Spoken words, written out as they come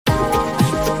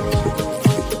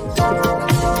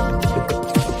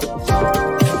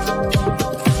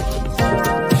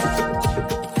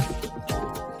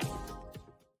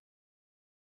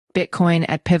Bitcoin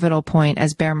at pivotal point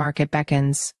as bear market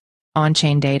beckons.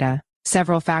 On-chain data.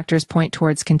 Several factors point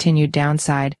towards continued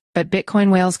downside, but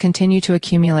Bitcoin whales continue to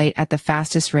accumulate at the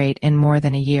fastest rate in more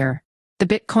than a year. The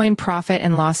Bitcoin profit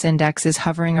and loss index is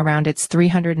hovering around its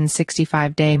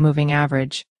 365-day moving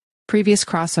average. Previous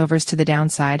crossovers to the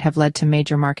downside have led to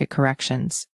major market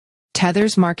corrections.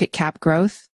 Tether's market cap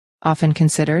growth, often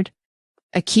considered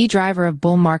a key driver of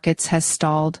bull markets, has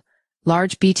stalled.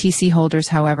 Large BTC holders,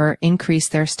 however,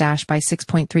 increased their stash by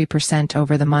 6.3%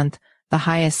 over the month, the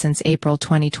highest since April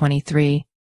 2023.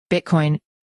 Bitcoin,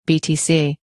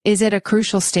 BTC, is at a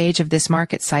crucial stage of this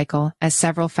market cycle, as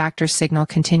several factors signal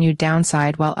continued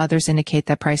downside while others indicate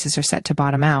that prices are set to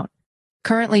bottom out.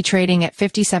 Currently trading at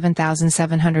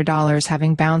 $57,700,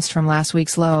 having bounced from last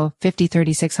week's low,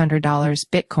 $3,600,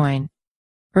 Bitcoin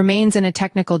remains in a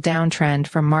technical downtrend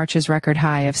from March's record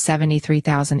high of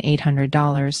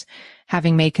 $73,800,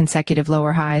 having made consecutive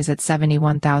lower highs at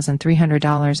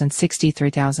 $71,300 and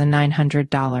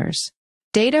 $63,900.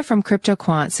 Data from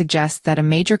CryptoQuant suggests that a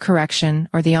major correction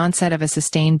or the onset of a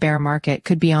sustained bear market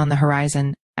could be on the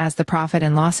horizon, as the profit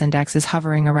and loss index is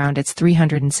hovering around its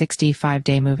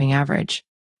 365-day moving average.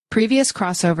 Previous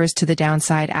crossovers to the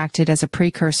downside acted as a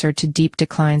precursor to deep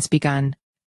declines begun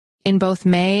in both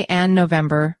May and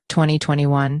November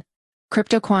 2021.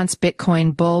 CryptoQuant's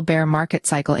Bitcoin bull-bear market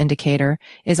cycle indicator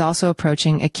is also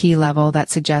approaching a key level that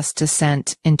suggests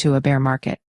descent into a bear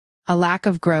market. A lack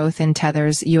of growth in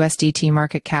Tether's USDT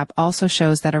market cap also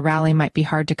shows that a rally might be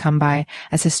hard to come by,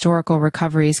 as historical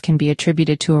recoveries can be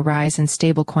attributed to a rise in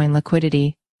stablecoin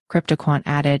liquidity, CryptoQuant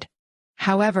added.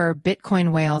 However,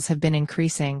 Bitcoin whales have been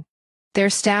increasing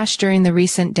their stash during the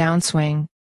recent downswing,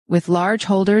 with large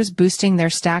holders boosting their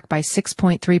stack by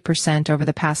 6.3% over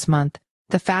the past month,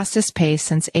 the fastest pace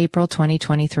since April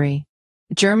 2023.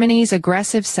 Germany's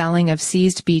aggressive selling of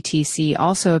seized BTC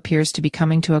also appears to be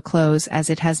coming to a close, as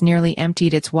it has nearly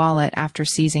emptied its wallet after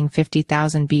seizing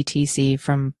 50,000 BTC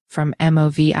from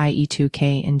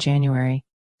MOVIE2K in January.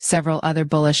 Several other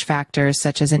bullish factors,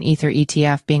 such as an Ether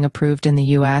ETF being approved in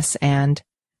the US and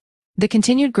the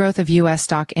continued growth of US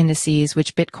stock indices,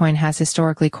 which Bitcoin has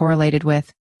historically correlated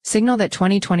with, signal that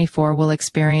 2024 will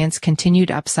experience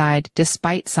continued upside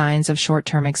despite signs of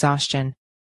short-term exhaustion.